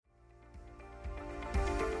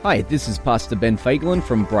Hi, this is Pastor Ben Fagelin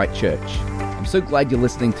from Bright Church. I'm so glad you're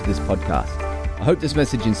listening to this podcast. I hope this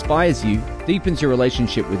message inspires you, deepens your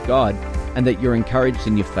relationship with God, and that you're encouraged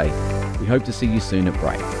in your faith. We hope to see you soon at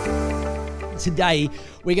Bright. Today,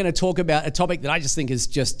 we're going to talk about a topic that I just think is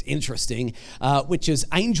just interesting, which is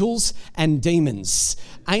angels and demons.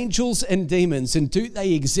 Angels and demons, and do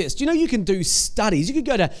they exist? You know, you can do studies. You could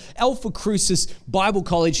go to Alpha Crucis Bible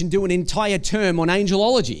College and do an entire term on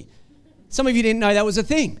angelology. Some of you didn't know that was a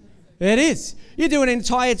thing. It is. You do an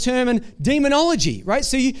entire term in demonology, right?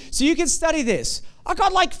 So you can study this. I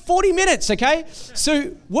got like 40 minutes, okay?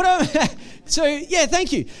 So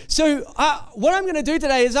thank you. So what I'm going to do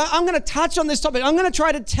today is I'm going to touch on this topic. I'm going to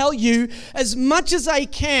try to tell you as much as I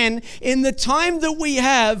can in the time that we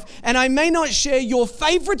have, and I may not share your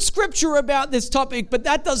favorite scripture about this topic, but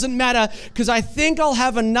that doesn't matter because I think I'll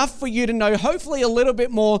have enough for you to know, hopefully a little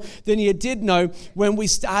bit more than you did know when we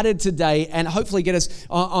started today, and hopefully get us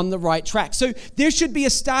on the right track. So there should be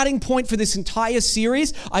a starting point for this entire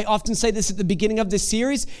series. I often say this at the beginning of this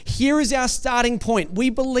series. Here is our starting point. We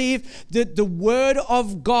believe that the Word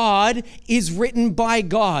of God is written by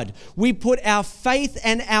God. We put our faith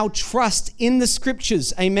and our trust in the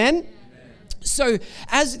Scriptures. Amen? So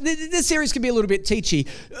as this series can be a little bit teachy,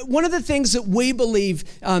 one of the things that we believe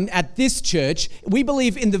at this church, we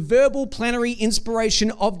believe in the verbal plenary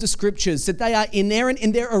inspiration of the Scriptures, that they are inerrant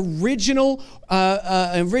in their original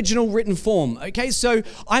written form. Okay, so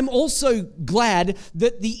I'm also glad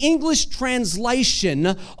that the English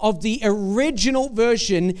translation of the original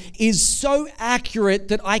version is so accurate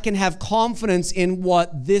that I can have confidence in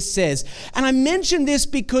what this says. And I mention this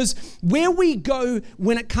because where we go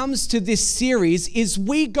when it comes to this series is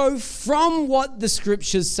we go from what the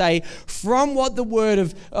Scriptures say, from what the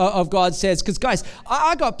Word of God says. Because guys,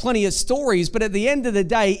 I got plenty of stories, but at the end of the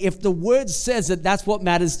day, if the Word says it, that's what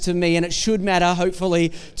matters to me, and it should matter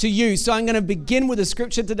hopefully to you. So I'm going to begin with a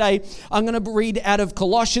scripture today. I'm going to read out of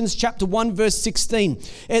Colossians chapter 1 verse 16.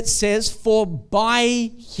 It says, "For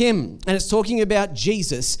by him," and it's talking about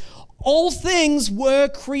Jesus, "all things were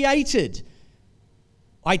created."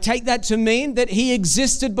 I take that to mean that he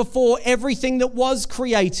existed before everything that was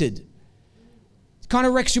created. It kind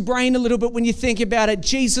of wrecks your brain a little bit when you think about it.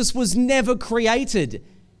 Jesus was never created.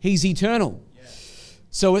 He's eternal.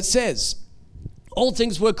 So it says, all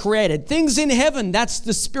things were created. Things in heaven, that's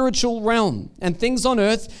the spiritual realm. And things on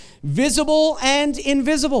earth, visible and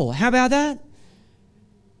invisible. How about that?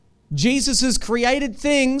 Jesus has created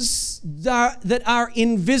things that are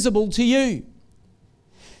invisible to you.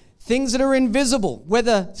 Things that are invisible,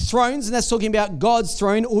 whether thrones, and that's talking about God's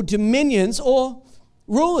throne, or dominions, or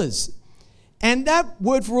rulers. And that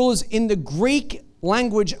word for rulers in the Greek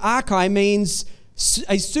language, archai, means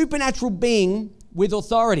a supernatural being with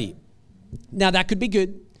authority. Now, that could be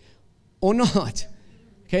good or not.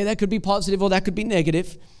 Okay, that could be positive or that could be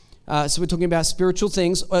negative. So we're talking about spiritual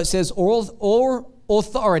things. It says, all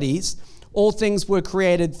authorities, all things were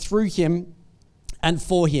created through him and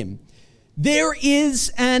for him. There is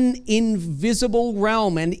an invisible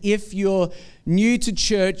realm, and if you're new to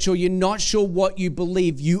church or you're not sure what you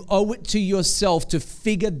believe, you owe it to yourself to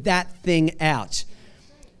figure that thing out.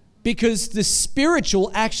 Because the spiritual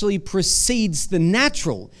actually precedes the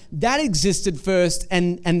natural. That existed first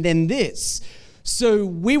and then this. So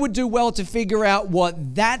we would do well to figure out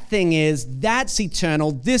what that thing is. That's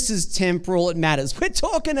eternal. This is temporal. It matters. We're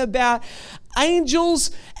talking about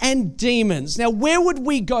angels and demons. Now, where would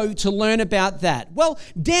we go to learn about that? Well,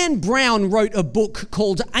 Dan Brown wrote a book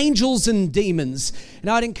called Angels and Demons, and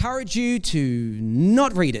I'd encourage you to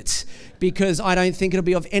not read it because I don't think it'll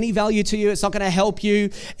be of any value to you. It's not going to help you.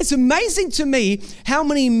 It's amazing to me how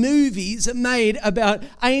many movies are made about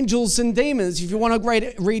angels and demons. If you want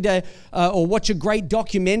to read or watch a great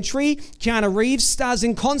documentary, Keanu Reeves stars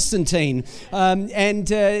in Constantine,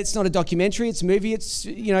 and it's not a documentary; it's a movie. It's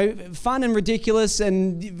fun and ridiculous,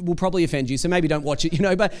 and will probably offend you. So maybe don't watch it.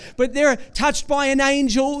 But they're touched by an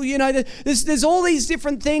angel. There's all these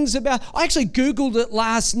different things about. I actually Googled it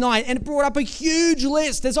last night, and it brought up a huge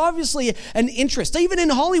list. There's obviously an interest. Even in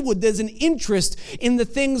Hollywood, there's an interest in the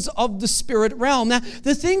things of the spirit realm. Now,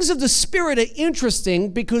 the things of the spirit are interesting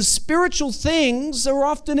because spiritual things are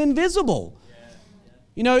often invisible.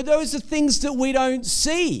 Those are things that we don't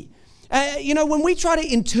see. When we try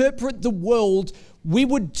to interpret the world, we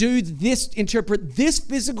would interpret this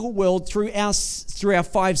physical world through our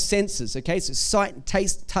five senses, okay? So sight,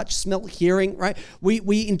 taste, touch, smell, hearing, right?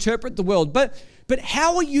 We interpret the world. But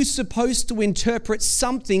how are you supposed to interpret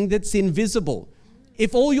something that's invisible?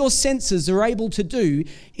 if all your senses are able to do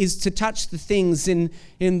is to touch the things in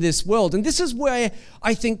this world. And this is where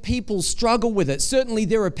I think people struggle with it. Certainly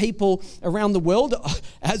there are people around the world,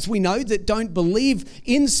 as we know, that don't believe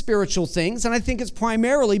in spiritual things. And I think it's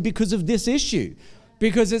primarily because of this issue,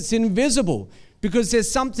 because it's invisible. Because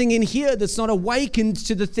there's something in here that's not awakened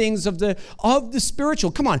to the things of the spiritual.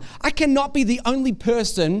 Come on, I cannot be the only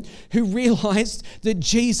person who realized that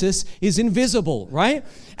Jesus is invisible, right?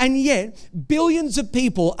 And yet, billions of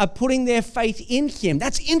people are putting their faith in him.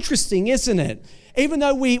 That's interesting, isn't it? Even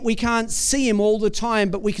though we can't see him all the time,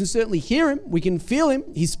 but we can certainly hear him, we can feel him,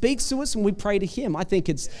 he speaks to us, and we pray to him. I think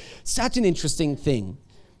it's such an interesting thing.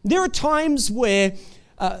 There are times where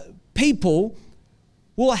people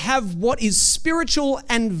will have what is spiritual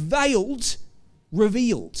and veiled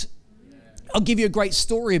revealed. I'll give you a great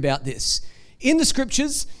story about this. In the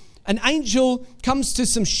scriptures, an angel comes to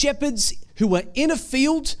some shepherds who are in a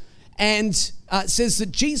field and says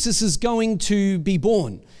that Jesus is going to be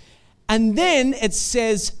born. And then it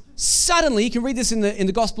says, suddenly, you can read this in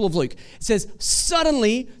the Gospel of Luke, it says,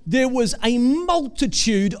 suddenly there was a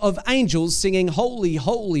multitude of angels singing, holy,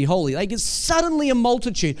 holy, holy. Like it's suddenly a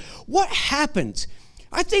multitude. What happened?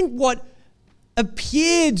 I think what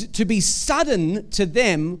appeared to be sudden to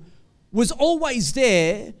them was always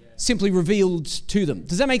there, simply revealed to them.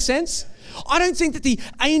 Does that make sense? I don't think that the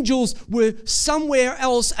angels were somewhere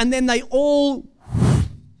else and then they all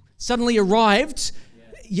suddenly arrived.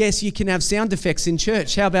 Yes, you can have sound effects in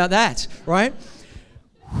church. How about that, right?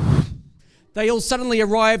 They all suddenly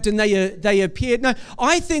arrived and they appeared. No,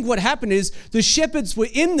 I think what happened is the shepherds were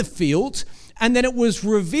in the field and then it was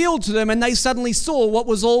revealed to them and they suddenly saw what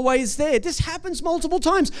was always there. This happens multiple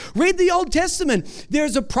times. Read the Old Testament.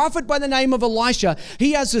 There's a prophet by the name of Elisha.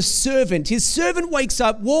 He has a servant. His servant wakes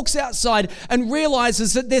up, walks outside and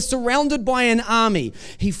realizes that they're surrounded by an army.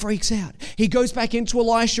 He freaks out. He goes back into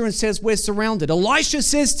Elisha and says, we're surrounded. Elisha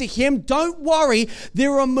says to him, don't worry,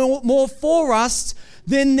 there are more for us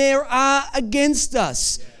than there are against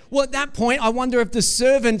us. Well, at that point, I wonder if the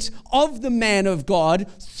servant of the man of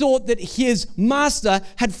God thought that his master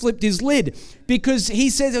had flipped his lid, because he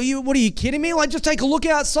says, what are you kidding me? Like, just take a look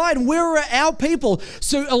outside and where are our people?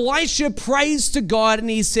 So Elisha prays to God and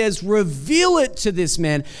he says, reveal it to this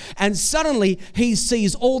man. And suddenly he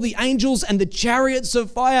sees all the angels and the chariots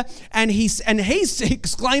of fire and he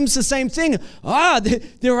exclaims the same thing.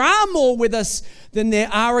 There are more with us than there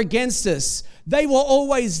are against us. They were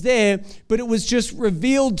always there, but it was just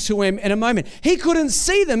revealed to him in a moment. He couldn't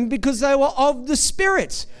see them because they were of the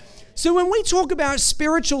Spirit. So when we talk about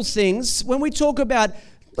spiritual things, let's talk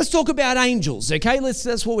about angels, okay?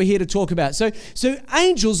 That's what we're here to talk about. So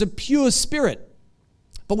angels are pure spirit,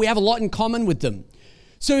 but we have a lot in common with them.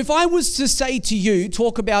 So if I was to say to you,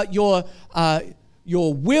 talk about your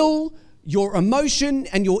will, your emotion,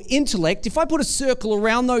 and your intellect, if I put a circle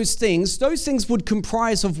around those things would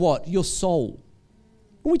comprise of what? Your soul.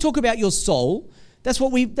 When we talk about your soul, that's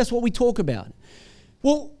what we talk about.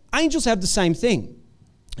 Well, angels have the same thing.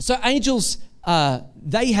 So angels,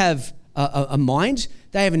 they have a mind,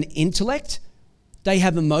 they have an intellect, they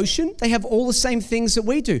have emotion, they have all the same things that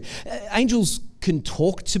we do. Angels can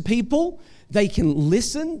talk to people. They can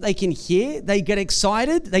listen, they can hear, they get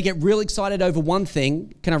excited. They get real excited over one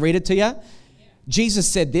thing. Can I read it to you? Yeah. Jesus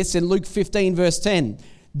said this in Luke 15, verse 10.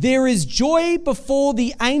 There is joy before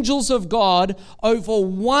the angels of God over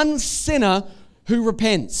one sinner who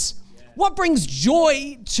repents. Yeah. What brings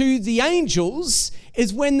joy to the angels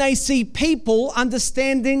is when they see people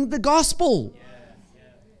understanding the gospel. Yeah.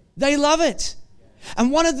 They love it.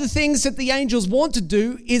 And one of the things that the angels want to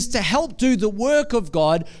do is to help do the work of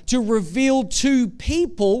God, to reveal to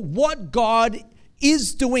people what God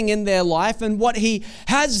is doing in their life and what he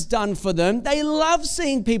has done for them. They love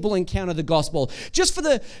seeing people encounter the gospel. Just for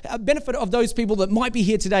the benefit of those people that might be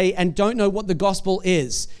here today and don't know what the gospel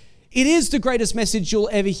is, it is the greatest message you'll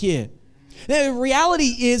ever hear. The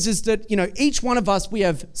reality is that, each one of us, we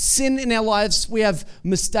have sin in our lives, we have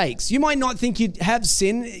mistakes. You might not think you have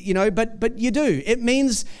sin, but you do. It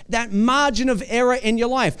means that margin of error in your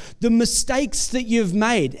life, the mistakes that you've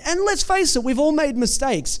made. And let's face it, we've all made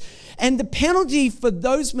mistakes. And the penalty for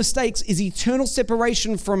those mistakes is eternal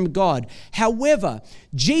separation from God. However,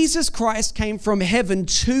 Jesus Christ came from heaven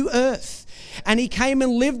to earth. And he came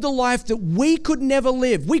and lived the life that we could never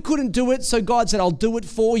live. We couldn't do it, so God said, I'll do it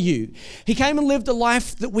for you. He came and lived a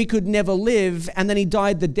life that we could never live, and then he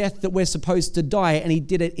died the death that we're supposed to die, and he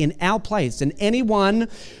did it in our place. And anyone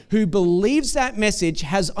who believes that message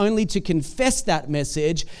has only to confess that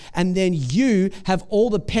message, and then you have all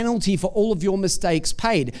the penalty for all of your mistakes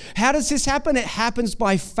paid. How does this happen? It happens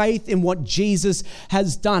by faith in what Jesus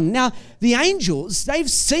has done. Now, the angels, they've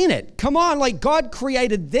seen it. Come on, like God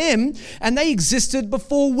created them and they existed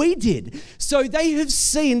before we did. So they have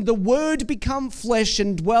seen the Word become flesh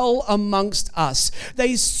and dwell amongst us.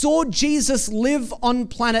 They saw Jesus live on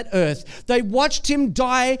planet Earth. They watched him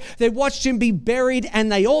die. They watched him be buried,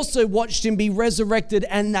 and they also watched him be resurrected,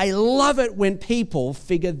 and they love it when people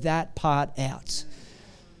figure that part out.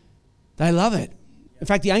 They love it. In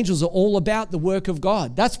fact, the angels are all about the work of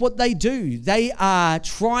God. That's what they do. They are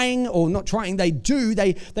trying, or not trying, they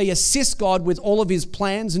assist God with all of his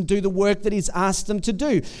plans and do the work that he's asked them to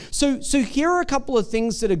do. So here are a couple of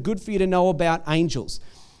things that are good for you to know about angels.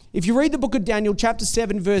 If you read the book of Daniel, chapter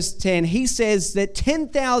 7, verse 10, he says that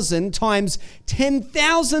 10,000 times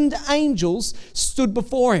 10,000 angels stood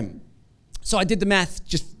before him. So I did the math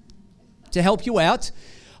just to help you out.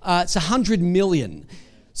 It's 100 million.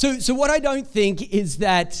 So what I don't think is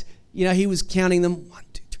that, he was counting them. 1,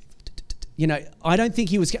 2, 3, 4, I don't think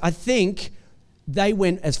he was. I think they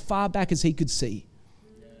went as far back as he could see.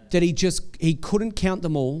 That he couldn't count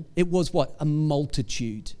them all. It was what? A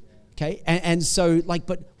multitude. Okay, and so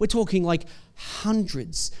but we're talking like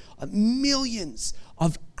hundreds, millions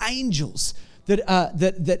of angels that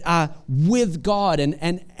are with God,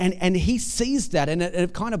 and he sees that, and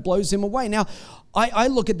it kind of blows him away. Now, I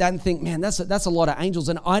look at that and think, man, that's a lot of angels,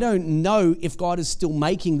 and I don't know if God is still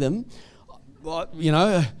making them. I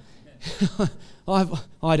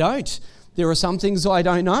don't. There are some things I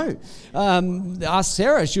don't know. Ask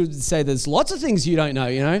Sarah, she would say there's lots of things you don't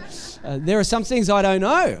know, there are some things I don't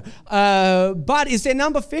know. But is their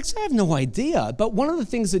number fixed? I have no idea. But one of the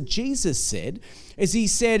things that Jesus said is he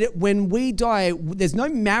said, when we die, there's no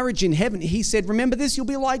marriage in heaven. He said, remember this, you'll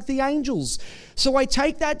be like the angels. So I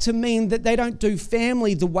take that to mean that they don't do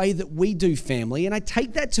family the way that we do family. And I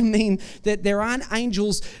take that to mean that there aren't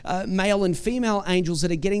angels, male and female angels,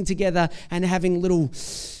 that are getting together and having little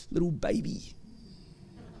baby.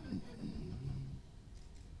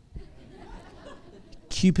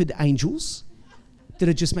 Cupid angels that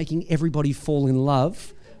are just making everybody fall in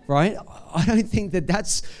love, right? I don't think that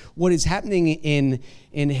that's what is happening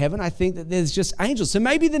in heaven. I think that there's just angels. So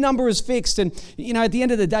maybe the number is fixed, and at the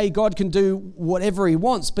end of the day, God can do whatever he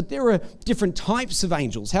wants, but there are different types of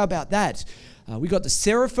angels. How about that? We got the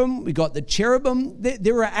seraphim, we got the cherubim.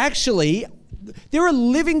 There are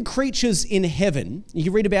living creatures in heaven. You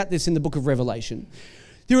can read about this in the book of Revelation.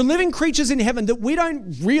 There are living creatures in heaven that we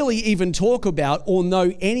don't really even talk about or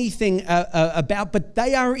know anything about, but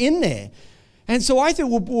they are in there. And so I think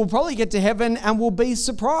we'll probably get to heaven and we'll be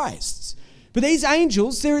surprised. But these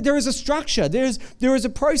angels, there is a structure. There is a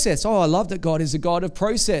process. Oh, I love that God is a God of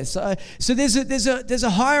process. So there's a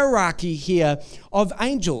hierarchy here of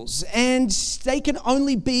angels, and they can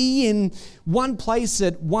only be in one place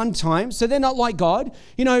at one time. So they're not like God.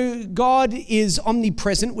 God is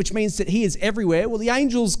omnipresent, which means that he is everywhere. Well, the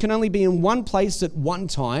angels can only be in one place at one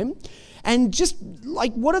time. And just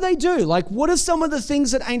what do they do? What are some of the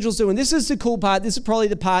things that angels do? And this is the cool part. This is probably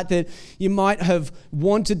the part that you might have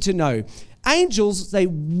wanted to know. Angels, they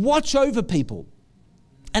watch over people,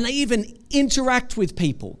 and they even interact with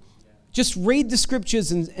people. Just read the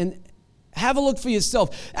scriptures and have a look for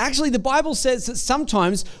yourself. Actually, the Bible says that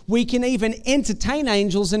sometimes we can even entertain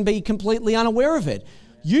angels and be completely unaware of it.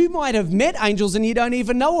 You might have met angels and you don't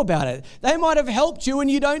even know about it. They might have helped you and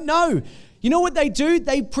you don't know. You know what they do?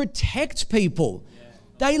 They protect people.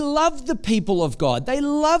 They love the people of God. They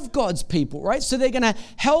love God's people, right? So they're going to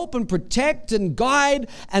help and protect and guide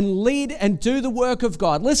and lead and do the work of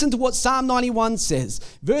God. Listen to what Psalm 91 says.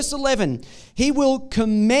 Verse 11, he will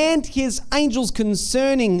command his angels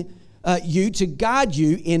concerning you to guard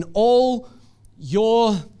you in all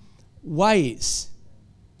your ways.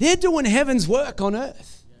 They're doing heaven's work on earth.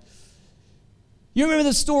 You remember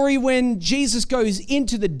the story when Jesus goes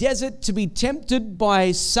into the desert to be tempted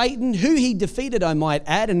by Satan, who he defeated, I might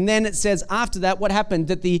add. And then it says after that, what happened?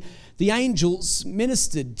 That the angels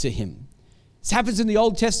ministered to him. This happens in the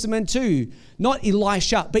Old Testament too. Not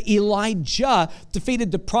Elisha, but Elijah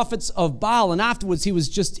defeated the prophets of Baal. And afterwards, he was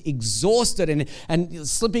just exhausted and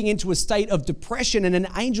slipping into a state of depression. And an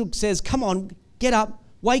angel says, come on, get up,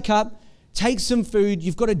 wake up. take some food.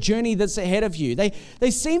 You've got a journey that's ahead of you.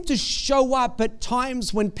 They seem to show up at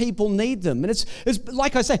times when people need them. And it's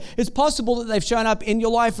like I say, it's possible that they've shown up in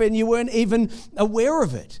your life and you weren't even aware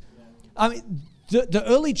of it. I mean, the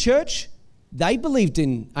early church, they believed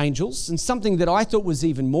in angels, and something that I thought was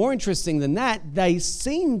even more interesting than that, they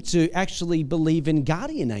seemed to actually believe in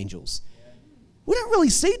guardian angels. We don't really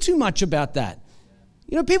see too much about that.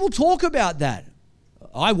 You know, people talk about that.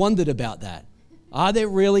 I wondered about that. Are there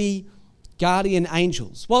really guardian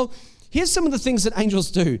angels? Well, here's some of the things that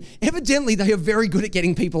angels do. Evidently, they are very good at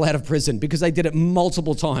getting people out of prison because they did it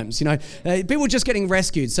multiple times. You know, people just getting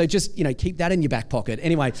rescued. So just, you know, keep that in your back pocket.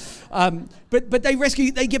 Anyway, but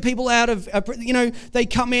they get people out of, they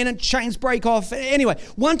come in and chains break off. Anyway,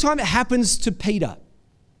 one time it happens to Peter.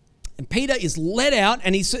 And Peter is let out,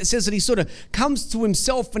 and he says that he sort of comes to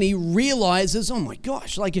himself and he realizes, oh my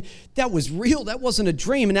gosh, like that was real. That wasn't a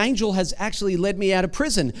dream. An angel has actually led me out of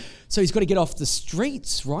prison. So he's got to get off the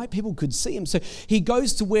streets, right? People could see him. So he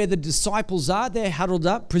goes to where the disciples are. They're huddled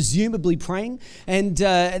up, presumably praying, and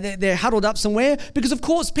they're huddled up somewhere because, of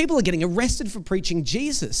course, people are getting arrested for preaching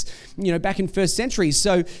Jesus, you know, back in first century.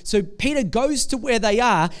 So Peter goes to where they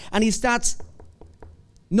are and he starts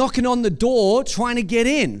knocking on the door, trying to get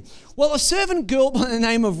in. Well, a servant girl by the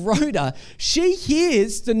name of Rhoda, she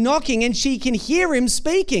hears the knocking and she can hear him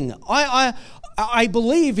speaking. I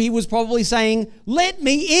believe he was probably saying, "Let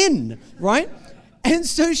me in," right? And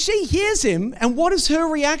so she hears him, and what is her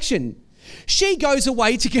reaction? She goes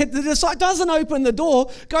away to get the disciples, doesn't open the door,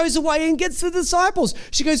 goes away and gets the disciples.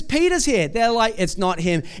 She goes, "Peter's here." They're like, "It's not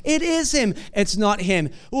him." "It is him." "It's not him."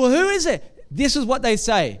 "Well, who is it?" This is what they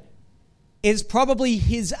say. "It's probably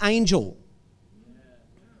his angel."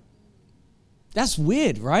 That's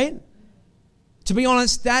weird, right? To be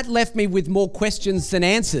honest, that left me with more questions than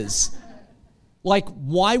answers. Like,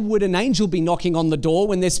 why would an angel be knocking on the door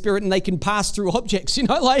when they're spirit and they can pass through objects? You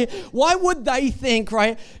know, like, why would they think,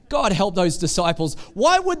 right? God help those disciples.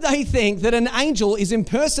 Why would they think that an angel is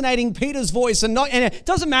impersonating Peter's voice and it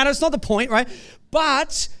doesn't matter, it's not the point, right?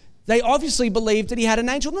 But they obviously believed that he had an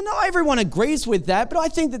angel. Not everyone agrees with that, but I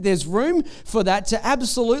think that there's room for that to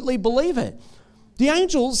absolutely believe it. The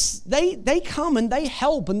angels, they come and they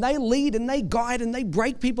help and they lead and they guide and they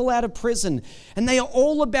break people out of prison. And they are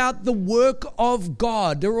all about the work of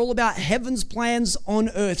God. They're all about heaven's plans on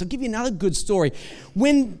earth. I'll give you another good story.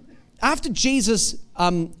 After Jesus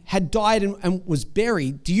had died and was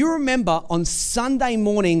buried, do you remember on Sunday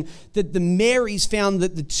morning that the Marys found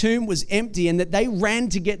that the tomb was empty and that they ran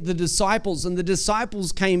to get the disciples, and the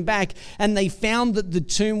disciples came back and they found that the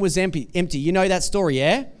tomb was empty? You know that story,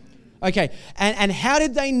 yeah? Okay, and how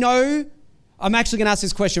did they know? I'm actually going to ask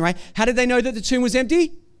this question, right? How did they know that the tomb was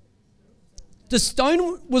empty? The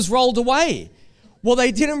stone was rolled away. Well,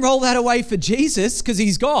 they didn't roll that away for Jesus because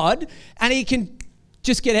he's God and he can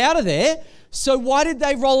just get out of there. So why did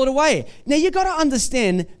they roll it away? Now, you got to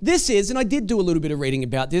understand, this is, and I did do a little bit of reading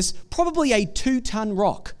about this, probably a 2-ton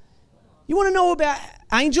rock. You want to know about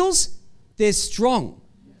angels? They're strong,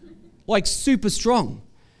 like super strong.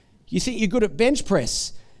 You think you're good at bench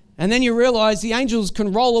press, and then you realize the angels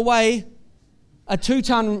can roll away a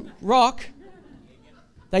 2-ton rock.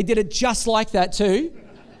 They did it just like that too.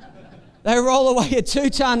 They roll away a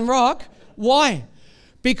 2-ton rock. Why?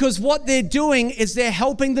 Because what they're doing is they're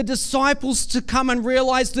helping the disciples to come and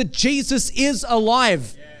realize that Jesus is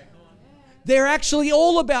alive. They're actually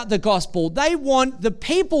all about the gospel. They want the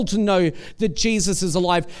people to know that Jesus is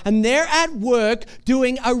alive. And they're at work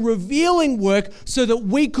doing a revealing work so that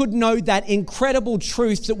we could know that incredible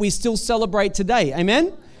truth that we still celebrate today.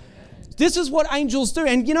 Amen? This is what angels do.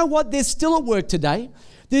 And you know what? They're still at work today.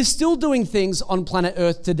 They're still doing things on planet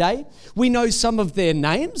Earth today. We know some of their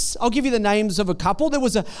names. I'll give you the names of a couple. There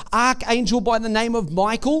was an archangel by the name of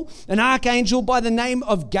Michael, an archangel by the name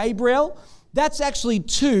of Gabriel. That's actually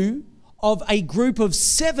 2 of a group of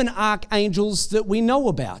 7 archangels that we know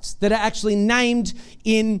about that are actually named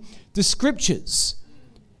in the scriptures.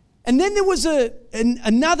 And then there was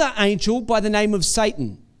another angel by the name of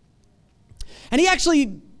Satan. And he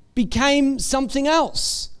actually became something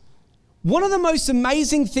else. One of the most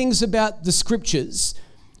amazing things about the scriptures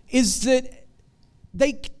is that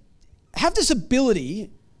they have this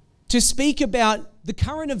ability to speak about the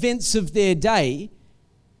current events of their day,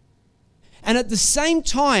 and at the same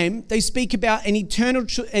time, they speak about an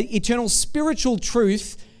eternal spiritual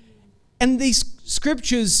truth, and these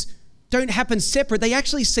scriptures don't happen separate. They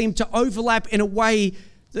actually seem to overlap in a way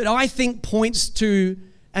that I think points to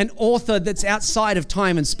an author that's outside of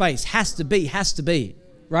time and space. Has to be,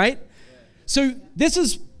 right? So this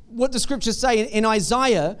is what the scriptures say in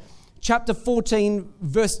Isaiah chapter 14,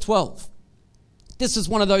 verse 12. This is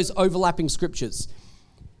one of those overlapping scriptures.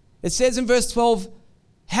 It says in verse 12,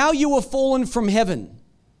 how you were fallen from heaven.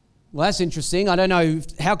 Well, that's interesting. I don't know,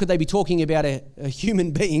 how could they be talking about a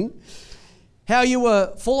human being? How you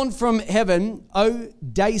were fallen from heaven, O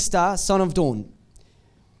day star, son of dawn.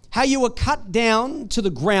 How you were cut down to the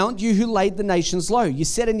ground, you who laid the nations low. You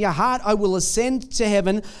said in your heart, I will ascend to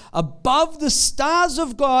heaven. Above the stars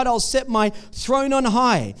of God, I'll set my throne on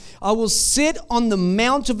high. I will sit on the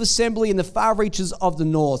mount of assembly in the far reaches of the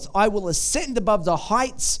north. I will ascend above the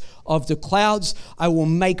heights of the clouds. I will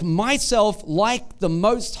make myself like the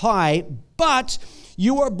Most High, but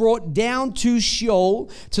you are brought down to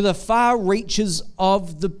Sheol, to the far reaches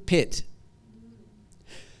of the pit.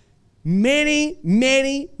 Many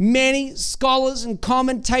scholars and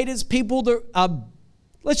commentators, people that are,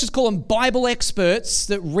 let's just call them Bible experts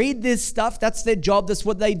that read this stuff. That's their job. That's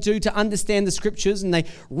what they do to understand the scriptures, and they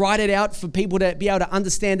write it out for people to be able to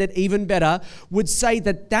understand it even better, would say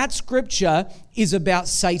that that scripture is about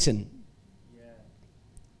Satan.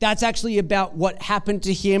 That's actually about what happened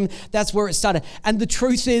to him. That's where it started. And the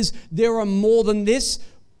truth is, there are more than this,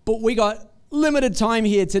 but we got limited time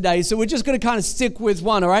here today, so we're just going to kind of stick with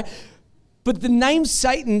one, all right? But the name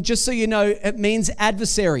Satan, just so you know, it means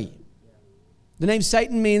adversary. The name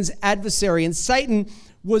Satan means adversary. And Satan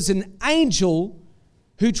was an angel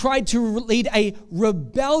who tried to lead a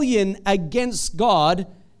rebellion against God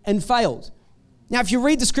and failed. Now, if you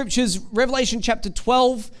read the scriptures, Revelation chapter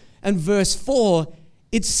 12 and verse 4,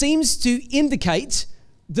 it seems to indicate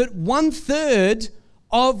that 1/3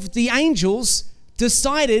 of the angels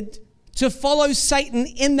decided to follow Satan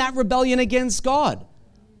in that rebellion against God.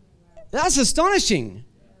 That's astonishing.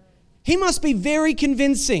 He must be very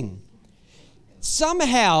convincing.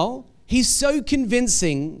 Somehow, he's so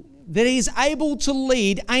convincing that he's able to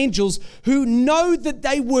lead angels who know that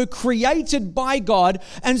they were created by God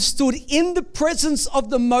and stood in the presence of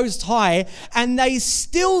the Most High, and they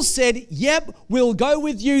still said, yep, we'll go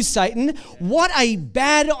with you, Satan. What a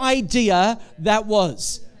bad idea that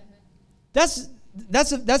was. That's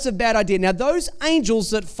a bad idea. Now, those angels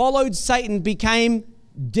that followed Satan became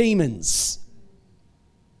demons.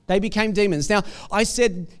 They became demons. Now, I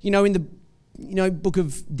said, in the book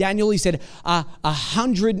of Daniel, he said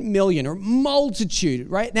 100 million or multitude,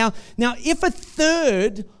 right? Now, if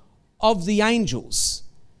 1/3 of the angels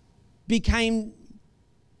became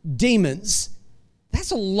demons,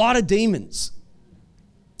 that's a lot of demons.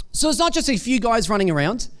 So it's not just a few guys running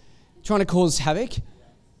around trying to cause havoc.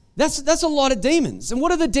 That's a lot of demons. And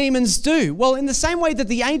what do the demons do? Well, in the same way that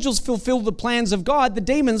the angels fulfill the plans of God, the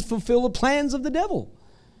demons fulfill the plans of the devil.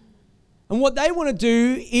 And what they want to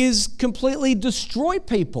do is completely destroy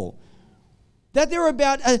people. That they're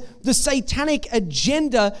about the satanic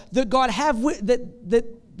agenda that God that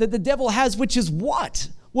the devil has, which is what?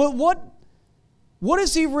 What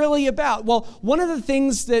is he really about? Well, one of the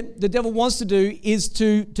things that the devil wants to do is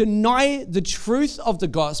to deny the truth of the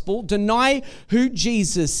gospel, deny who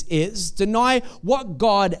Jesus is, deny what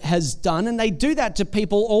God has done, and they do that to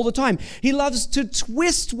people all the time. He loves to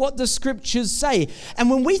twist what the scriptures say.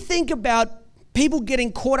 And when we think about people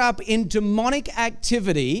getting caught up in demonic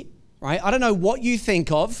activity, right? I don't know what you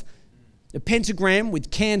think of. A pentagram with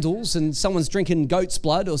candles and someone's drinking goat's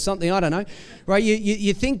blood or something, I don't know, right?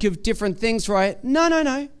 You think of different things, right?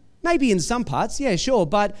 No. Maybe in some parts, yeah, sure.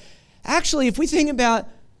 But actually, if we think about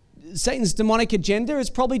Satan's demonic agenda, it's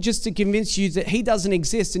probably just to convince you that he doesn't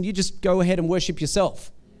exist and you just go ahead and worship yourself.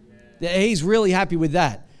 Yeah. He's really happy with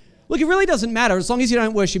that. Look, it really doesn't matter as long as you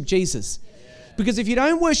don't worship Jesus. Because if you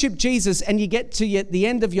don't worship Jesus and you get to the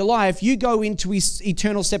end of your life, you go into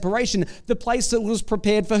eternal separation, the place that was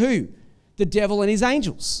prepared for who? The devil and his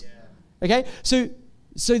angels. Okay? So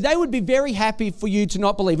they would be very happy for you to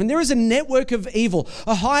not believe. And there is a network of evil,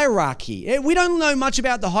 a hierarchy. We don't know much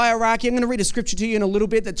about the hierarchy. I'm going to read a scripture to you in a little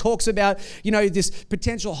bit that talks about, this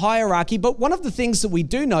potential hierarchy. But one of the things that we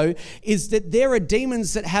do know is that there are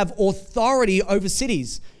demons that have authority over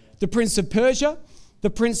cities. The prince of Persia, the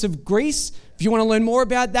prince of Greece. If you want to learn more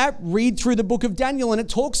about that, read through the book of Daniel, and it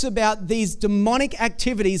talks about these demonic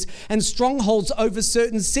activities and strongholds over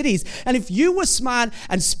certain cities. And if you were smart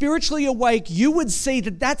and spiritually awake, you would see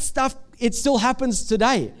that stuff, it still happens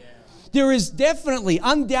today. Yeah. There is definitely,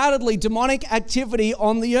 undoubtedly, demonic activity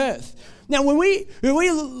on the earth. Now, when we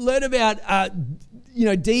learn about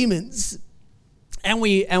demons, and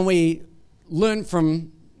we learn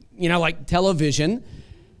from like television,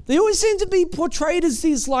 they always seem to be portrayed as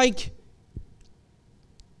these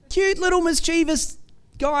cute little mischievous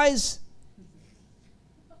guys,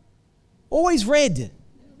 always red,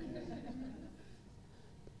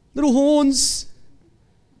 little horns,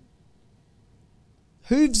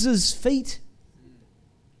 hooves as feet.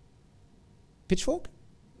 pitchfork?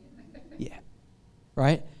 Yeah.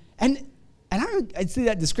 Right? And I see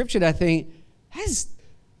that description, I think,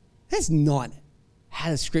 that's not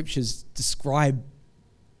how the scriptures describe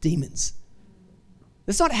demons.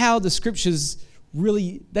 That's not how the scriptures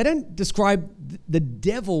really, they don't describe the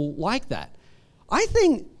devil like that. I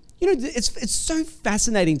think, it's so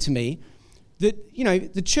fascinating to me that,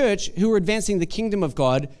 the church who are advancing the kingdom of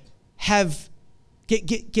God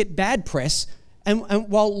get bad press, and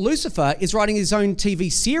while Lucifer is writing his own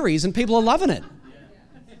TV series and people are loving it.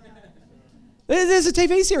 There's a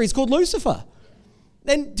TV series called Lucifer.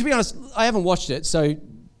 And to be honest, I haven't watched it, so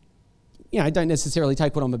don't necessarily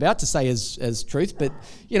take what I'm about to say as truth, but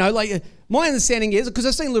my understanding is, because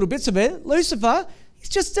I've seen little bits of it, Lucifer, he's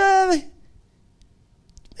just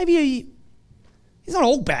maybe he's not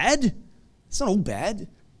all bad. It's not all bad.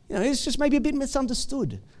 He's just maybe a bit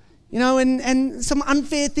misunderstood. And some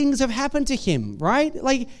unfair things have happened to him, right?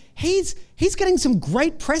 Like he's getting some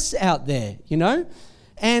great press out there,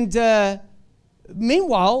 And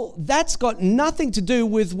meanwhile, that's got nothing to do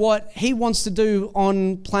with what he wants to do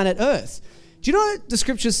on planet Earth. Do you know what the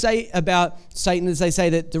scriptures say about Satan? As they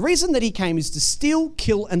say that the reason that he came is to steal,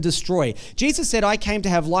 kill, and destroy. Jesus said, "I came to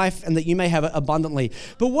have life and that you may have it abundantly."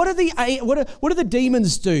 But what do the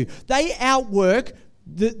demons do? They outwork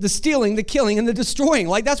the stealing, the killing, and the destroying.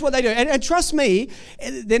 Like that's what they do. And trust me,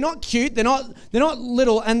 they're not cute. They're not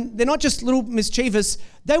little, and they're not just little mischievous.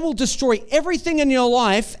 They will destroy everything in your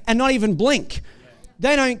life and not even blink.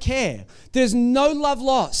 They don't care. There's no love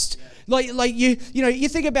lost. Like you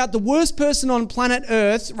think about the worst person on planet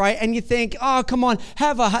Earth, right? And you think, oh, come on,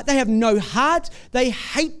 have a heart. They have no heart. They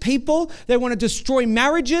hate people. They want to destroy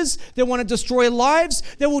marriages. They want to destroy lives.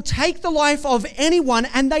 They will take the life of anyone,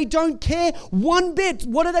 and they don't care one bit.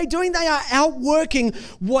 What are they doing? They are outworking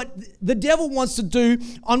what the devil wants to do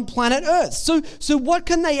on planet Earth. So what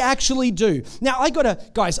can they actually do? Now, I got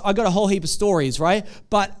a whole heap of stories, right?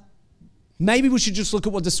 But maybe we should just look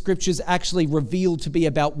at what the scriptures actually reveal to be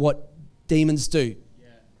about what demons do. Yeah.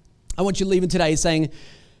 I want you leaving today saying,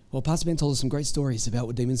 well, Pastor Ben told us some great stories about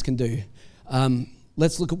what demons can do.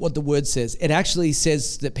 Let's look at what the word says. It actually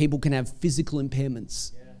says that people can have physical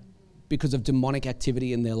impairments because of demonic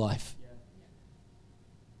activity in their life. Yeah.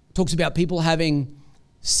 It talks about people having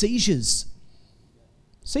seizures.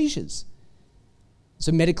 Seizures.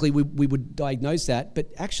 So medically we would diagnose that, but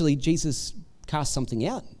actually Jesus cast something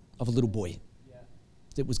out of a little boy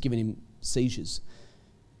that was giving him seizures.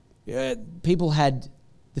 People had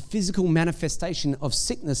the physical manifestation of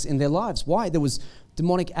sickness in their lives. Why? There was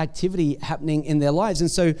demonic activity happening in their lives. And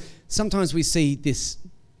so sometimes we see this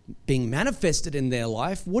being manifested in their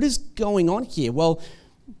life. What is going on here? Well,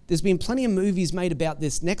 there's been plenty of movies made about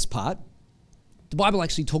this next part. The Bible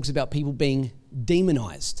actually talks about people being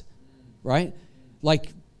demonized, right?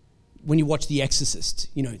 Like when you watch The Exorcist,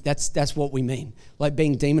 that's what we mean, like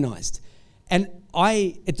being demonized. And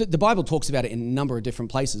the Bible talks about it in a number of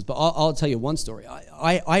different places, but I'll tell you one story.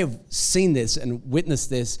 I have seen this and witnessed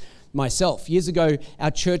this myself. Years ago,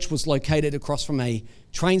 our church was located across from a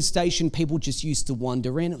train station. People just used to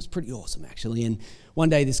wander in. It was pretty awesome, actually. And one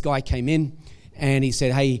day this guy came in and he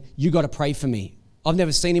said, "Hey, you got to pray for me. I've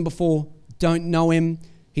never seen him before, don't know him.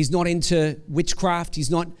 He's not into witchcraft.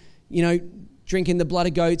 He's not, drinking the blood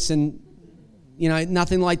of goats and,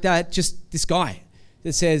 nothing like that. Just this guy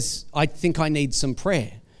that says, I think I need some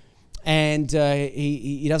prayer." And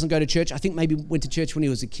he doesn't go to church. I think maybe went to church when he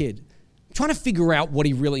was a kid. I'm trying to figure out what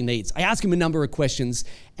he really needs. I ask him a number of questions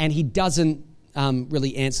and he doesn't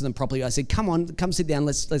really answer them properly. I said, come sit down.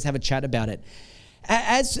 Let's have a chat about it.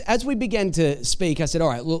 As we began to speak, I said, all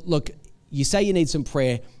right, look, you say you need some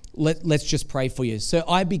prayer. Let's just pray for you. So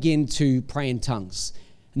I begin to pray in tongues.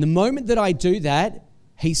 And the moment that I do that,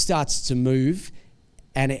 he starts to move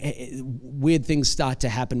and weird things start to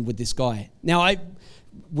happen with this guy. Now, I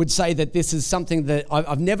would say that this is something that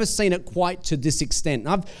I've never seen it quite to this extent.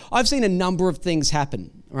 I've seen a number of things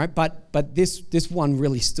happen, right? But this one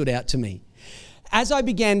really stood out to me. As I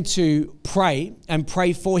began to pray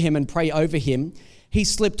for him and pray over him, he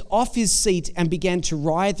slipped off his seat and began to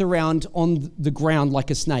writhe around on the ground like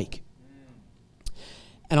a snake.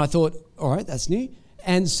 And I thought, all right, that's new.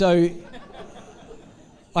 And so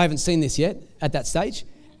I haven't seen this yet at that stage.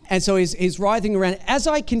 And so he's writhing around. As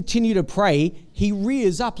I continue to pray, he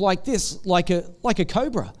rears up like this, like a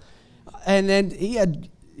cobra. And then he had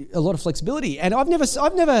a lot of flexibility. And I've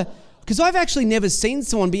never, because I've actually never seen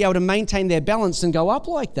someone be able to maintain their balance and go up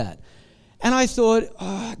like that. And I thought,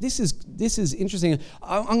 this is interesting.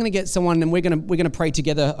 I'm going to get someone and we're going to pray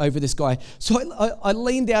together over this guy. So I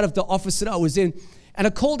leaned out of the office that I was in And I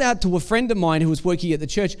called out to a friend of mine who was working at the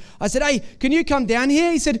church. I said, hey, can you come down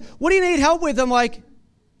here? He said, what do you need help with? I'm like,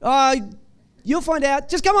 you'll find out.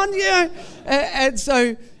 Just come on, And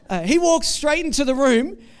so he walked straight into the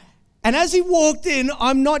room. And as he walked in,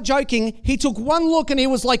 I'm not joking, he took one look and he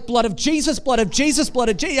was like, blood of Jesus, blood of Jesus, blood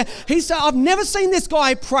of Jesus. He said, I've never seen this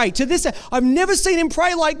guy pray to this. I've never seen him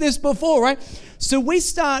pray like this before, right? So we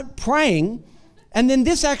start praying, and then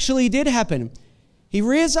this actually did happen. He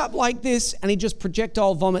rears up like this and he just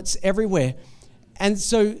projectile vomits everywhere. And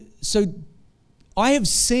so I have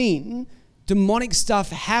seen demonic stuff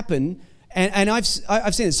happen, and I've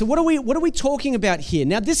seen it. So what are we talking about here?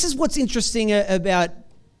 Now, this is what's interesting about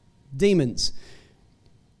demons.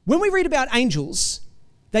 When we read about angels,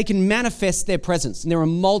 they can manifest their presence. And there are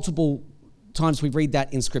multiple times we read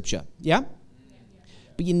that in Scripture. Yeah?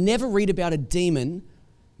 But you never read about a demon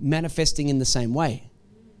manifesting in the same way.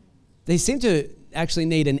 They seem to actually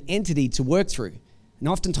need an entity to work through. And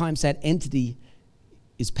oftentimes that entity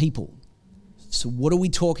is people. So what are we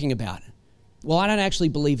talking about? Well, I don't actually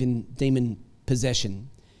believe in demon possession,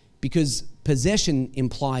 because possession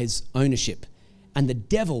implies ownership, and the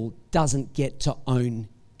devil doesn't get to own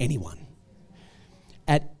anyone.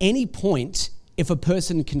 At any point, if a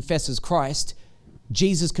person confesses Christ,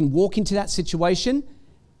 Jesus can walk into that situation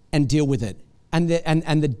and deal with it. And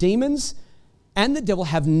the demons and the devil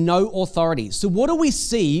have no authority. So what do we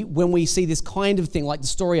see when we see this kind of thing, like the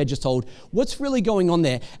story I just told? What's really going on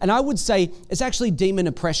there? And I would say it's actually demon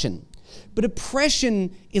oppression. But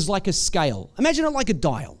oppression is like a scale. Imagine it like a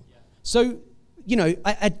dial. So,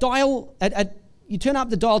 a dial, you turn up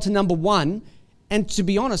the dial to number 1, and to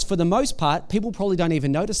be honest, for the most part, people probably don't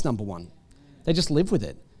even notice number 1. They just live with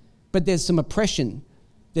it. But there's some oppression.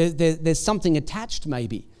 There's something attached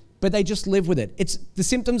maybe, but they just live with it. The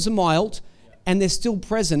symptoms are mild, and they're still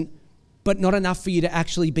present, but not enough for you to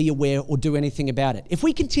actually be aware or do anything about it. If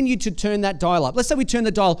we continue to turn that dial up, let's say we turn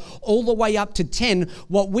the dial all the way up to 10,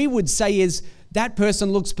 what we would say is that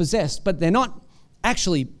person looks possessed, but they're not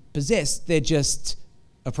actually possessed, they're just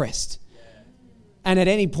oppressed. And at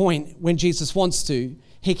any point when Jesus wants to,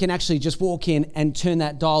 he can actually just walk in and turn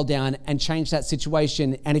that dial down and change that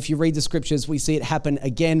situation. And if you read the scriptures, we see it happen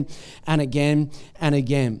again and again and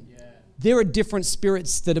again. There are different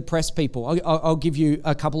spirits that oppress people. I'll give you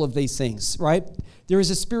a couple of these things, right? There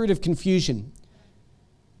is a spirit of confusion.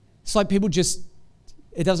 It's like people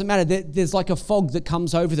it doesn't matter. There's like a fog that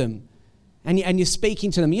comes over them. And you're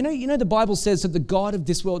speaking to them. You know, the Bible says that the God of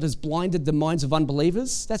this world has blinded the minds of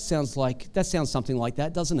unbelievers. That sounds something like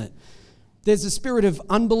that, doesn't it? There's a spirit of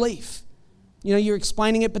unbelief. You're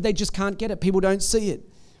explaining it, but they just can't get it. People don't see it.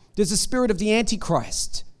 There's a spirit of the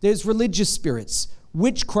Antichrist. There's religious spirits,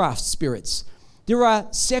 witchcraft spirits. There are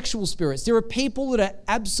sexual spirits. There are people that are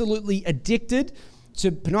absolutely addicted to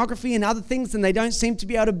pornography and other things, and they don't seem to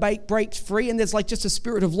be able to break free. And there's like just a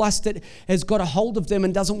spirit of lust that has got a hold of them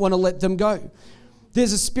and doesn't want to let them go.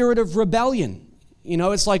 There's a spirit of rebellion.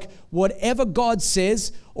 It's like whatever God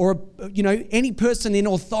says, or any person in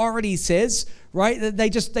authority says, right? They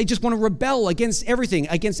just want to rebel against everything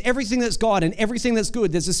that's God and everything that's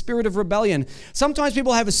good. There's a spirit of rebellion. Sometimes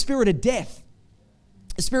people have a spirit of death.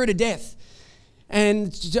 A spirit of death.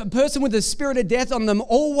 And a person with a spirit of death on them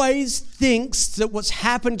always thinks that what's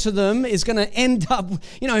happened to them is going to end up,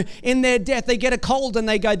 in their death. They get a cold and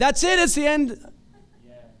they go, that's it, it's the end.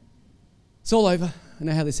 Yeah. It's all over. I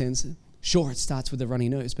know how this ends. Sure, it starts with a runny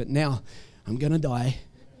nose, but now I'm going to die.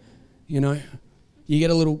 You get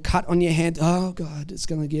a little cut on your hand. Oh, God, it's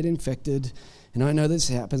going to get infected. And I know this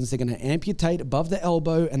happens. They're going to amputate above the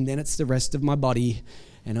elbow, and then it's the rest of my body,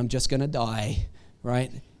 and I'm just going to die,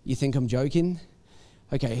 right? You think I'm joking?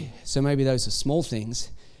 Okay, so maybe those are small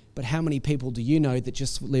things, but how many people do you know that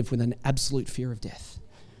just live with an absolute fear of death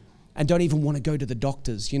and don't even want to go to the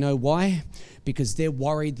doctors? You know why? Because they're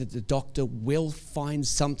worried that the doctor will find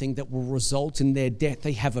something that will result in their death.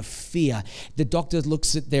 They have a fear. The doctor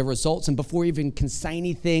looks at their results, and before even can say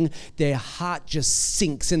anything, their heart just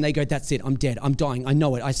sinks and they go, that's it, I'm dead, I'm dying, I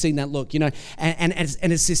know it, I've seen that look, and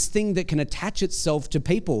it's this thing that can attach itself to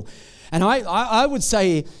people. And I would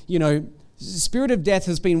say, the spirit of death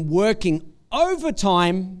has been working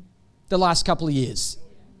overtime the last couple of years.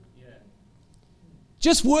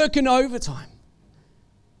 Just working overtime.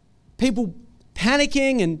 People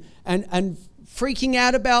panicking and freaking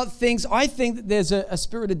out about things. I think that there's a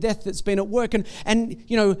spirit of death that's been at work. And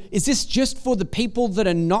is this just for the people that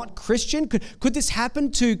are not Christian? Could this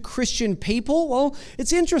happen to Christian people? Well,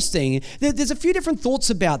 it's interesting. There's a few different thoughts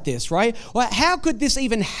about this, right? Well, how could this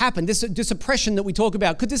even happen? This oppression that we talk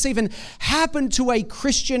about, could this even happen to a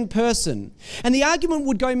Christian person? And the argument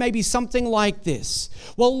would go maybe something like this.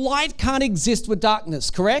 Well, light can't exist with darkness,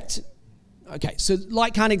 correct? Okay, so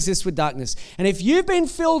light can't exist with darkness. And if you've been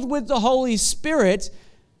filled with the Holy Spirit,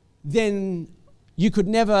 then you could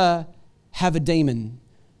never have a demon.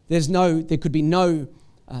 There could be no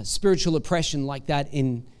spiritual oppression like that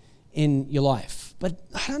in your life. But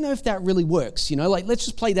I don't know if that really works, let's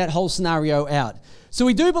just play that whole scenario out. So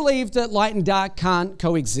we do believe that light and dark can't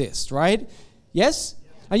coexist, right? Yes?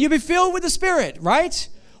 And you'll be filled with the Spirit, right?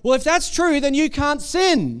 Well, if that's true, then you can't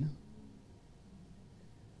sin.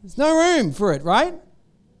 There's no room for it, right?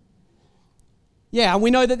 Yeah, and we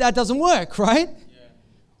know that doesn't work, right?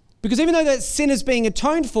 Because even though that sin is being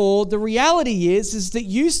atoned for, the reality is that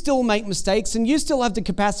you still make mistakes and you still have the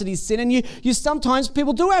capacity to sin, and you sometimes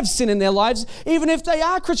people do have sin in their lives, even if they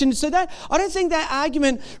are Christian. So that I don't think that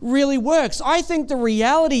argument really works. I think the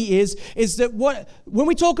reality is that when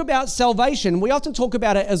we talk about salvation, we often talk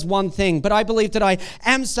about it as one thing, but I believe that I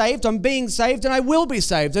am saved, I'm being saved, and I will be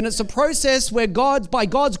saved. And it's a process where by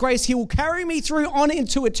God's grace, He will carry me through on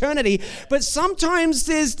into eternity. But sometimes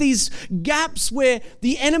there's these gaps where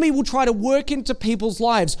the enemy will try to work into people's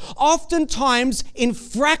lives. Oftentimes in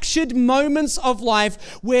fractured moments of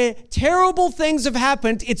life where terrible things have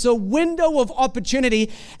happened, it's a window of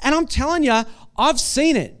opportunity. And I'm telling you, I've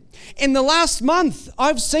seen it. In the last month,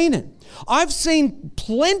 I've seen it. I've seen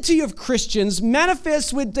plenty of Christians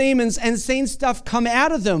manifest with demons and seen stuff come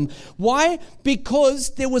out of them. Why?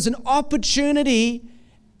 Because there was an opportunity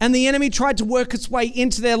and the enemy tried to work its way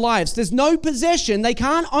into their lives. There's no possession. They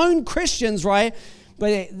can't own Christians, right?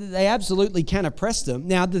 But they absolutely can oppress them.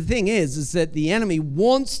 Now, the thing is that the enemy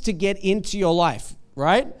wants to get into your life,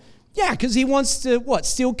 right? Yeah, because he wants to,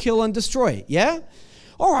 steal, kill, and destroy, yeah?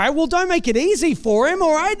 All right, well, don't make it easy for him,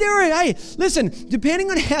 all right? Hey, listen, depending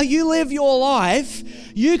on how you live your life,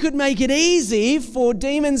 you could make it easy for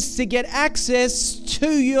demons to get access to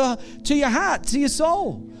your heart, to your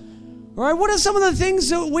soul. All right, what are some of the things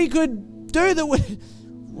that we could do that would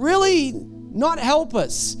really not help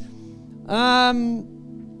us?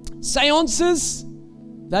 Seances,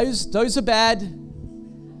 those are bad.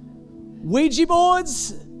 Ouija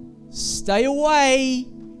boards, stay away.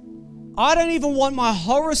 I don't even want my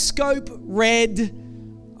horoscope read.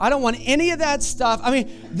 I don't want any of that stuff. I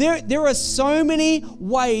mean, there are so many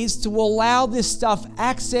ways to allow this stuff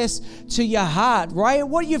access to your heart, right?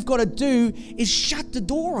 What you've got to do is shut the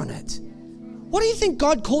door on it. What do you think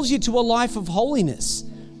God calls you to a life of holiness?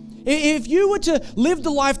 If you were to live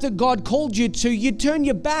the life that God called you to, you'd turn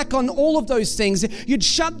your back on all of those things. You'd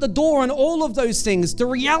shut the door on all of those things. The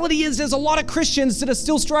reality is there's a lot of Christians that are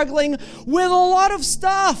still struggling with a lot of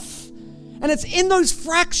stuff. And it's in those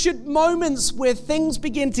fractured moments where things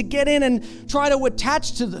begin to get in and try to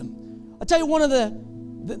attach to them. I'll tell you one of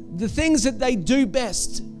the things that they do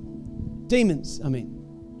best, demons, they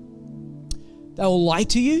will lie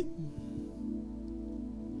to you.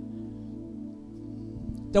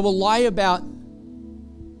 They will lie about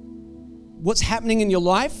what's happening in your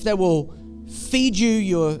life. They will feed you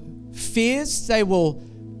your fears. They will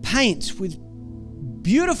paint with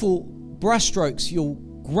beautiful brushstrokes your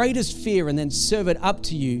greatest fear and then serve it up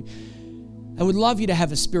to you. They would love you to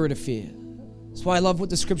have a spirit of fear. That's why I love what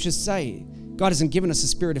the scriptures say. God hasn't given us a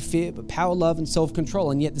spirit of fear, but power, love, and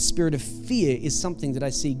self-control. And yet the spirit of fear is something that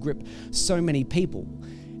I see grip so many people.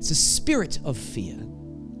 It's a spirit of fear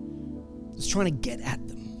that's trying to get at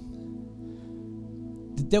them.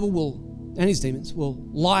 The devil and his demons will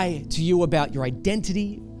lie to you about your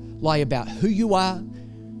identity, lie about who you are.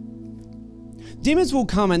 Demons will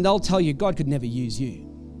come and they'll tell you God could never use you.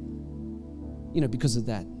 Because of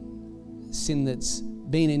that sin that's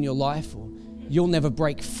been in your life, or you'll never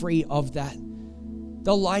break free of that.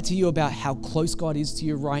 They'll lie to you about how close God is to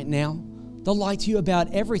you right now. They'll lie to you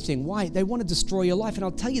about everything. Why? They want to destroy your life. And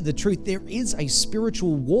I'll tell you the truth, there is a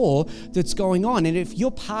spiritual war that's going on. And if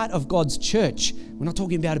you're part of God's church, we're not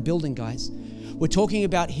talking about a building, guys. We're talking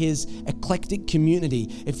about His eclectic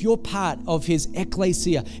community. If you're part of His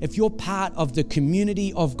ecclesia, if you're part of the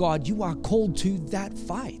community of God, you are called to that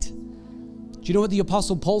fight. Do you know what the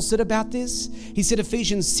Apostle Paul said about this? He said,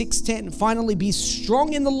 Ephesians 6:10, finally be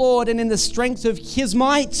strong in the Lord and in the strength of His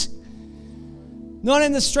might. Not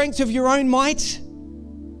in the strength of your own might.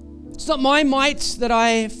 It's not my might that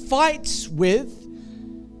I fight with.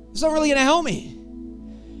 It's not really going to help me.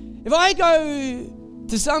 If I go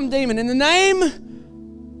to some demon, in the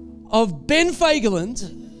name of Ben Fagerland,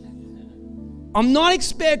 I'm not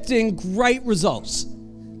expecting great results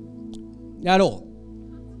at all.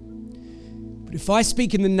 But if I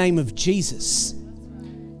speak in the name of Jesus,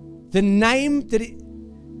 the name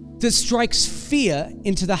that strikes fear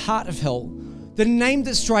into the heart of hell, the name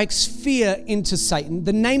that strikes fear into Satan,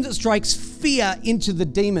 the name that strikes fear into the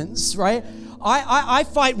demons, right? I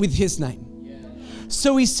fight with his name.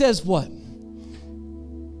 So he says what?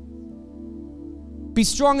 Be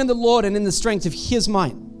strong in the Lord and in the strength of his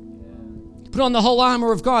might. Put on the whole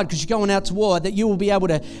armor of God because you're going out to war, that you will be able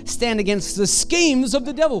to stand against the schemes of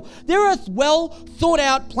the devil. There are well thought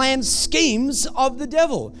out planned schemes of the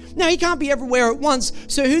devil. Now, he can't be everywhere at once,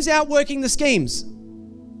 so who's out working the schemes?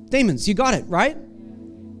 Demons. You got it, right?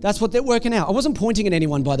 That's what they're working out. I wasn't pointing at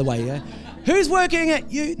anyone, by the way. Yeah? Who's working at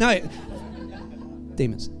you? No.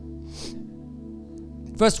 Demons.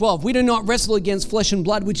 Verse 12, we do not wrestle against flesh and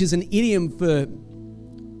blood, which is an idiom for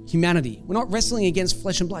humanity. We're not wrestling against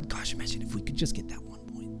flesh and blood. Gosh, imagine if we could just get that one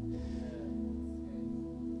point.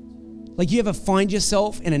 Like, you ever find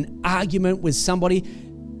yourself in an argument with somebody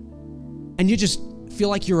and you just feel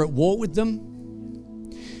like you're at war with them?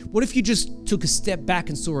 What if you just took a step back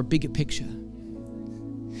and saw a bigger picture?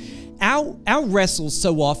 Our wrestle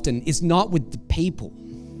so often is not with the people,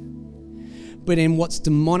 but in what's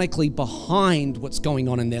demonically behind what's going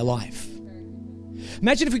on in their life.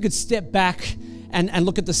 Imagine if we could step back and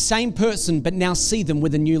look at the same person, but now see them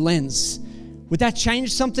with a new lens. Would that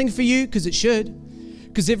change something for you? Because it should.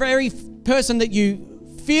 Because the very person that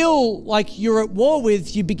you feel like you're at war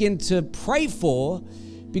with, you begin to pray for,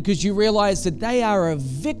 because you realize that they are a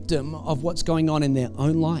victim of what's going on in their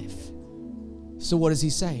own life. So what does he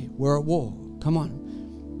say? We're at war. Come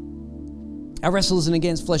on. Our wrestle isn't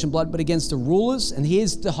against flesh and blood, but against the rulers. And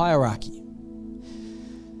here's the hierarchy.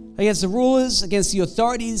 Against the rulers, against the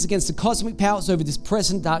authorities, against the cosmic powers over this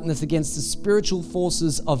present darkness, against the spiritual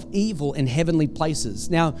forces of evil in heavenly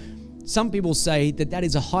places. Now, some people say that that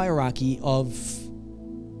is a hierarchy of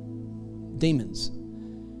demons.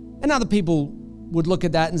 And other people would look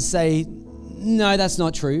at that and say, no, that's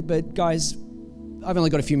not true. But guys, I've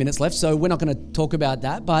only got a few minutes left, so we're not going to talk about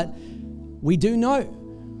that. But we do know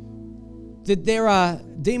that there are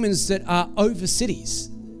demons that are over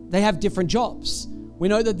cities. They have different jobs. We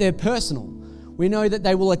know that they're personal. We know that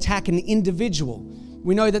they will attack an individual.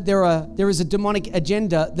 We know that there is a demonic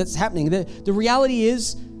agenda that's happening. The reality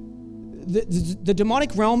is the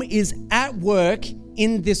demonic realm is at work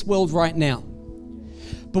in this world right now.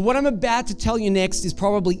 But what I'm about to tell you next is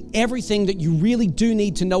probably everything that you really do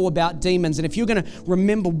need to know about demons. And if you're going to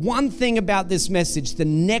remember one thing about this message, the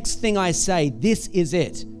next thing I say, this is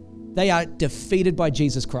it. They are defeated by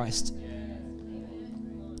Jesus Christ.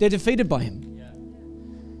 They're defeated by him.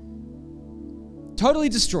 Totally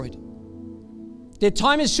destroyed. Their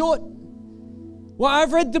time is short. Well,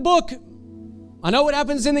 I've read the book. I know what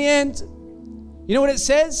happens in the end. You know what it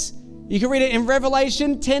says? You can read it in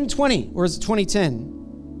Revelation 10:20, or is it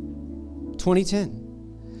 20:10?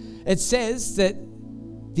 20:10. It says that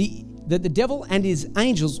the devil and his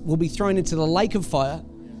angels will be thrown into the lake of fire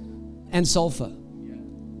and sulfur.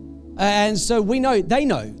 And so they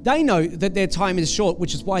know that their time is short,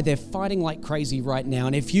 which is why they're fighting like crazy right now.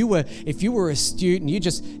 And if you were astute and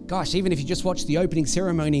even if you just watched the opening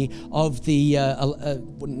ceremony of the,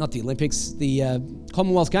 not the Olympics, the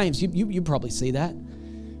Commonwealth Games, you probably see that.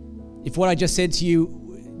 If what I just said to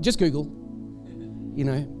you, just Google,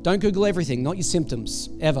 don't Google everything, not your symptoms,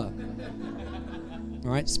 ever. All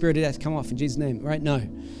right, spirit of death, come off in Jesus' name, right? No.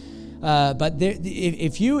 But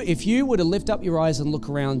if you were to lift up your eyes and look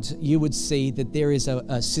around, you would see that there is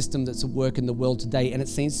a system that's at work in the world today, and it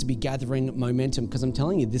seems to be gathering momentum, because I'm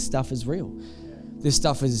telling you, this stuff is real. This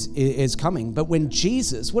stuff is coming. But when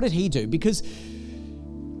Jesus, what did he do? Because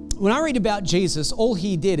when I read about Jesus, all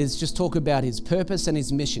he did is just talk about his purpose and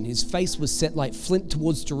his mission. His face was set like flint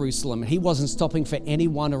towards Jerusalem, and he wasn't stopping for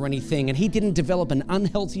anyone or anything. And he didn't develop an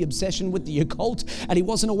unhealthy obsession with the occult, and he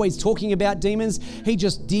wasn't always talking about demons. He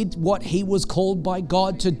just did what he was called by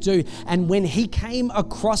God to do. And when he came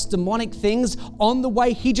across demonic things on the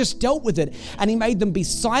way, he just dealt with it. And he made them be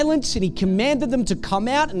silent, and he commanded them to come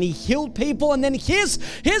out, and he healed people. And then here's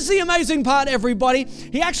the amazing part, everybody.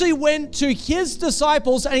 He actually went to his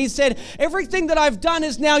disciples and he said, everything that I've done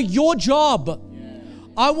is now your job.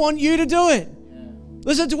 I want you to do it.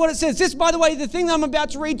 Listen to what it says. This, by the way, the thing that I'm about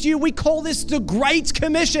to read to you, we call this the Great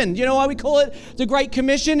Commission. You know why we call it the Great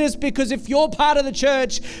Commission? Is because if you're part of the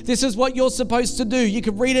church, this is what you're supposed to do. You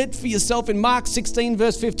can read it for yourself in Mark 16,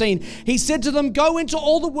 verse 15. He said to them, go into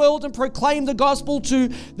all the world and proclaim the gospel to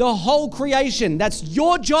the whole creation. That's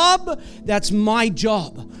your job. That's my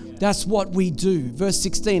job. That's what we do. Verse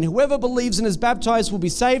 16, whoever believes and is baptized will be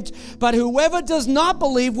saved, but whoever does not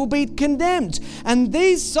believe will be condemned. And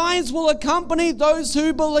these signs will accompany those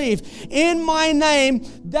who believe. In my name,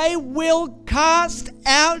 they will cast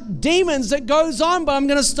out demons. It goes on, but I'm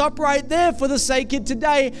going to stop right there for the sake of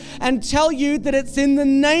today and tell you that it's in the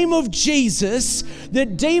name of Jesus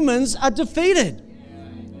that demons are defeated.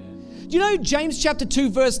 You know, James chapter 2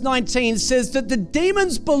 verse 19 says that the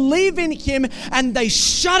demons believe in him and they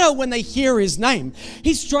shudder when they hear his name.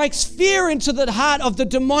 He strikes fear into the heart of the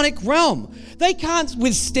demonic realm. They can't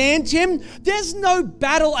withstand him. There's no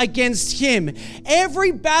battle against him.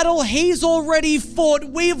 Every battle he's already fought,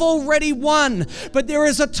 we've already won. But there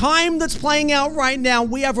is a time that's playing out right now.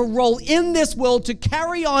 We have a role in this world to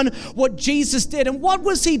carry on what Jesus did. And what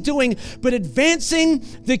was he doing but advancing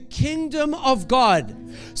the kingdom of God?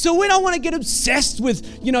 So we don't want to get obsessed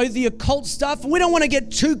with, the occult stuff. We don't want to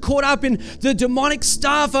get too caught up in the demonic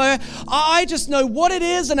stuff. I just know what it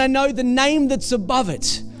is and I know the name that's above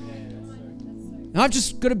it. And I've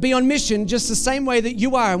just got to be on mission just the same way that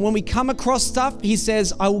you are. And when we come across stuff, he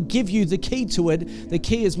says, I will give you the key to it. The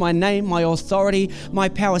key is my name, my authority, my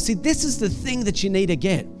power. See, this is the thing that you need to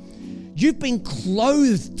get. You've been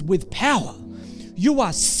clothed with power. You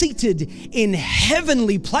are seated in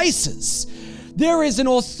heavenly places. There is an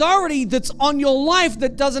authority that's on your life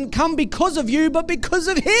that doesn't come because of you, but because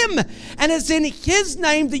of him. And it's in his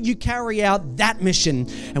name that you carry out that mission.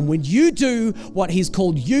 And when you do what he's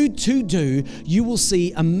called you to do, you will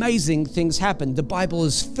see amazing things happen. The Bible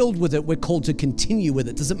is filled with it. We're called to continue with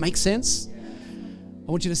it. Does it make sense?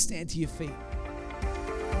 I want you to stand to your feet.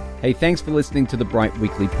 Hey, thanks for listening to the Bright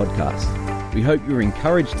Weekly podcast. We hope you were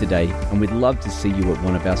encouraged today, and we'd love to see you at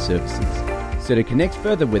one of our services. So to connect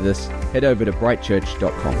further with us, head over to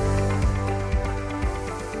brightchurch.com.